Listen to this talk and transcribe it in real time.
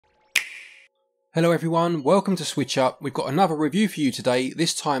Hello everyone, welcome to SwitchUp. We've got another review for you today,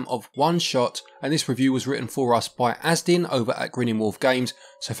 this time of OneShot, and this review was written for us by Azdin over at Grinning Wolf Games,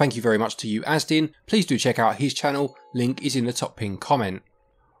 so thank you very much to you Azdin. Please do check out his channel, link is in the top pinned comment.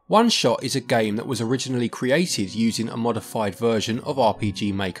 OneShot is a game that was originally created using a modified version of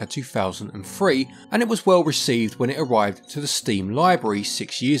RPG Maker 2003, and it was well received when it arrived to the Steam library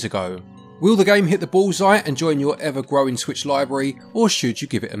 6 years ago. Will the game hit the bullseye and join your ever-growing Switch library, or should you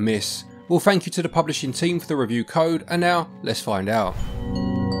give it a miss? Well, thank you to the publishing team for the review code, and now let's find out.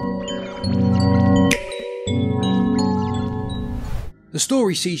 The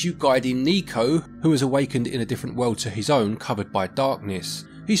story sees you guiding Nico, who has awakened in a different world to his own, covered by darkness.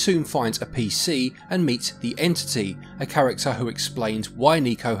 He soon finds a PC and meets the Entity, a character who explains why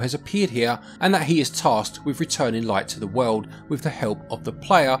Nico has appeared here and that he is tasked with returning light to the world with the help of the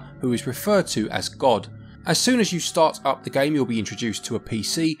player, who is referred to as God. As soon as you start up the game, you'll be introduced to a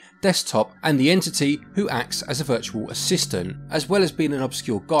PC, desktop and the Entity, who acts as a virtual assistant, as well as being an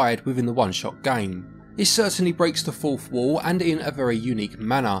obscure guide within the OneShot game. It certainly breaks the fourth wall and in a very unique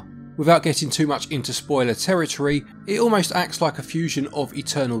manner. Without getting too much into spoiler territory, it almost acts like a fusion of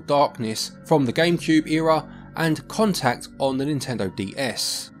Eternal Darkness from the GameCube era and Contact on the Nintendo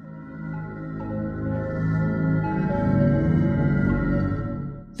DS.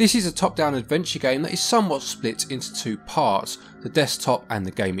 This is a top-down adventure game that is somewhat split into two parts, the desktop and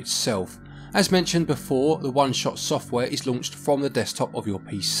the game itself. As mentioned before, the OneShot software is launched from the desktop of your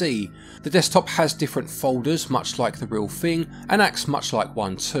PC. The desktop has different folders much like the real thing and acts much like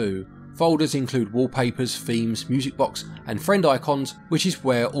one too. Folders include wallpapers, themes, music box and friend icons, which is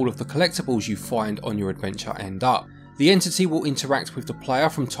where all of the collectibles you find on your adventure end up. The Entity will interact with the player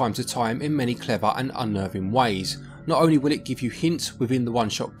from time to time in many clever and unnerving ways. Not only will it give you hints within the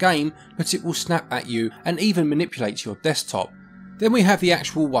OneShot game, but it will snap at you and even manipulate your desktop. Then we have the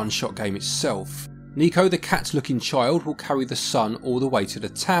actual OneShot game itself. Nico, the cat-looking child, will carry the sun all the way to the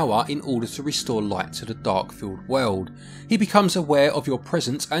tower in order to restore light to the dark-filled world. He becomes aware of your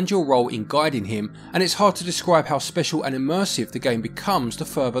presence and your role in guiding him, and it's hard to describe how special and immersive the game becomes the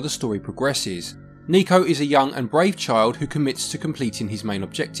further the story progresses. Nico is a young and brave child who commits to completing his main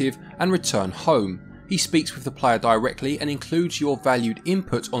objective and return home. He speaks with the player directly and includes your valued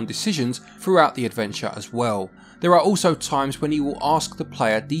input on decisions throughout the adventure as well. There are also times when he will ask the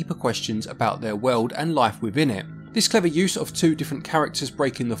player deeper questions about their world and life within it. This clever use of two different characters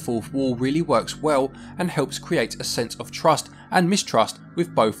breaking the fourth wall really works well and helps create a sense of trust and mistrust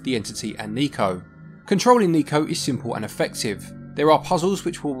with both the Entity and Nico. Controlling Nico is simple and effective. There are puzzles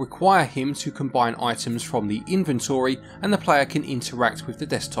which will require him to combine items from the inventory, and the player can interact with the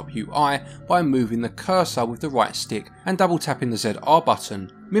desktop UI by moving the cursor with the right stick and double tapping the ZR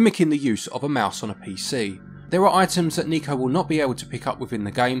button, mimicking the use of a mouse on a PC. There are items that Nico will not be able to pick up within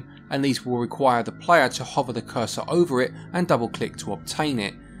the game, and these will require the player to hover the cursor over it and double click to obtain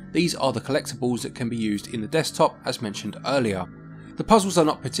it. These are the collectibles that can be used in the desktop as mentioned earlier. The puzzles are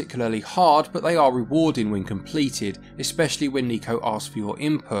not particularly hard, but they are rewarding when completed, especially when Nico asks for your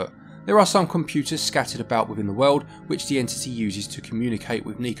input. There are some computers scattered about within the world which the Entity uses to communicate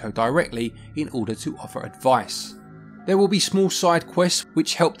with Nico directly in order to offer advice. There will be small side quests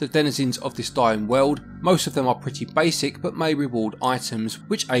which help the denizens of this dying world. Most of them are pretty basic but may reward items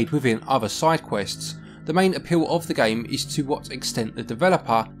which aid within other side quests. The main appeal of the game is to what extent the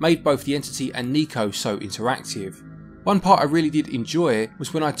developer made both the Entity and Nico so interactive. One part I really did enjoy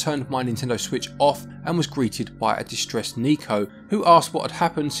was when I turned my Nintendo Switch off and was greeted by a distressed Nico who asked what had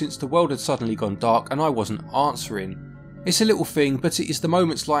happened since the world had suddenly gone dark and I wasn't answering. It's a little thing, but it is the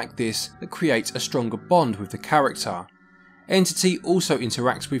moments like this that create a stronger bond with the character. Entity also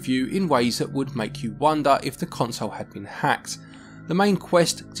interacts with you in ways that would make you wonder if the console had been hacked. The main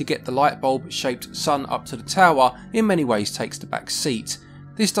quest to get the light bulb shaped sun up to the tower in many ways takes the back seat.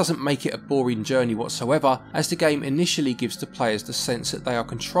 This doesn't make it a boring journey whatsoever, as the game initially gives the players the sense that they are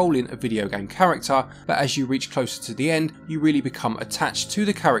controlling a video game character, but as you reach closer to the end, you really become attached to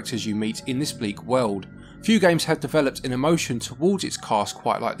the characters you meet in this bleak world. Few games have developed an emotion towards its cast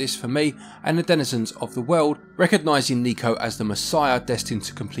quite like this for me, and the denizens of the world, recognising Nico as the Messiah destined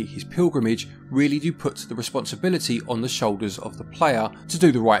to complete his pilgrimage, really do put the responsibility on the shoulders of the player to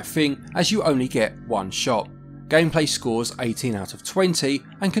do the right thing, as you only get one shot. Gameplay scores 18 out of 20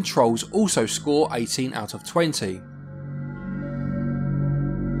 and controls also score 18 out of 20.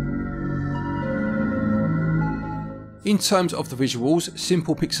 In terms of the visuals,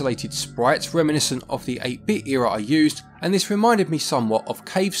 simple pixelated sprites reminiscent of the 8-bit era are used, and this reminded me somewhat of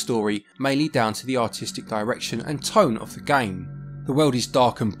Cave Story, mainly down to the artistic direction and tone of the game. The The world is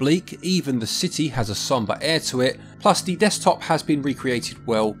dark and bleak, even the city has a sombre air to it, plus the desktop has been recreated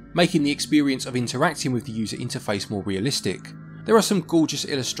well, making the experience of interacting with the user interface more realistic. There are some gorgeous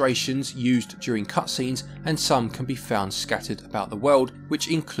illustrations used during cutscenes, and some can be found scattered about the world, which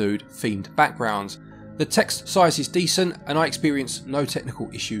include themed backgrounds. The text size is decent, and I experienced no technical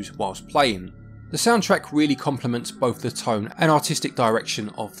issues whilst playing. The soundtrack really complements both the tone and artistic direction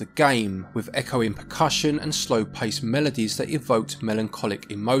of the game, with echoing percussion and slow-paced melodies that evoked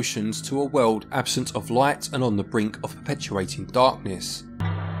melancholic emotions to a world absent of light and on the brink of perpetuating darkness.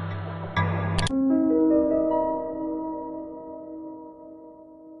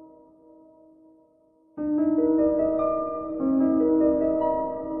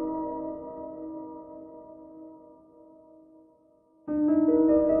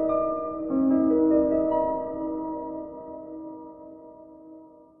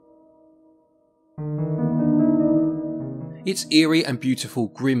 Its eerie and beautiful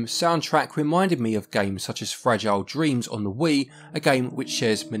grim soundtrack reminded me of games such as Fragile Dreams on the Wii, a game which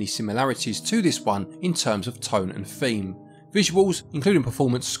shares many similarities to this one in terms of tone and theme. Visuals, including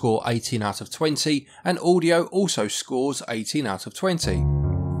performance, score 18 out of 20, and audio also scores 18 out of 20.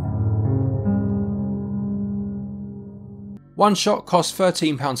 OneShot costs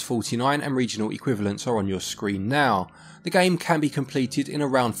 £13.49 and regional equivalents are on your screen now. The game can be completed in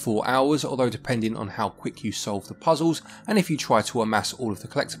around 4 hours, although depending on how quick you solve the puzzles and if you try to amass all of the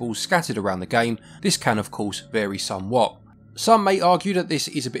collectibles scattered around the game, this can of course vary somewhat. Some may argue that this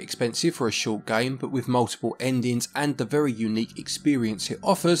is a bit expensive for a short game, but with multiple endings and the very unique experience it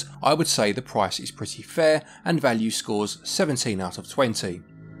offers, I would say the price is pretty fair and value scores 17 out of 20.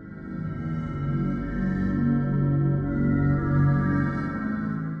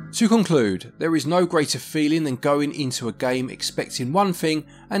 To conclude, there is no greater feeling than going into a game expecting one thing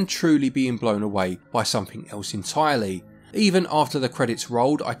and truly being blown away by something else entirely. Even after the credits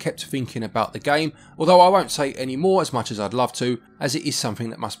rolled, I kept thinking about the game, although I won't say any more as much as I'd love to, as it is something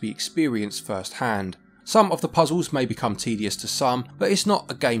that must be experienced firsthand. Some of the puzzles may become tedious to some, but it's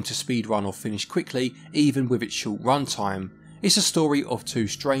not a game to speedrun or finish quickly, even with its short runtime. It's a story of two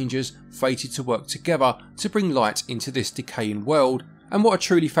strangers fated to work together to bring light into this decaying world, and what a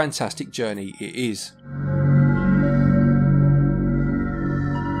truly fantastic journey it is.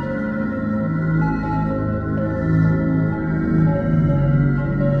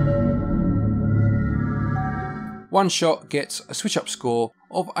 OneShot gets a SwitchUp score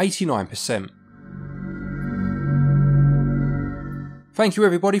of 89%. Thank you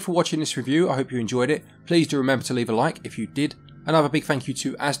everybody for watching this review, I hope you enjoyed it. Please do remember to leave a like if you did. Another big thank you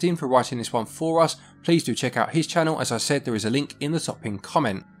to Azdin for writing this one for us. Please do check out his channel, as I said there is a link in the top pinned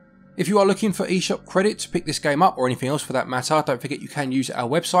comment. If you are looking for eShop credit to pick this game up, or anything else for that matter, don't forget you can use our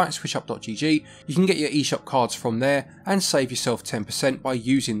website switchup.gg. You can get your eShop cards from there and save yourself 10% by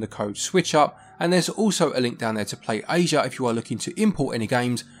using the code SwitchUp, and there's also a link down there to Play Asia if you are looking to import any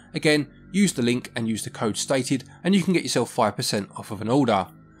games. Again, use the link and use the code stated and you can get yourself 5% off of an order.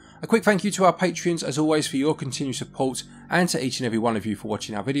 A quick thank you to our Patreons as always for your continued support, and to each and every one of you for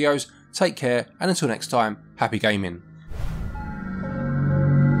watching our videos. Take care, and until next time, happy gaming.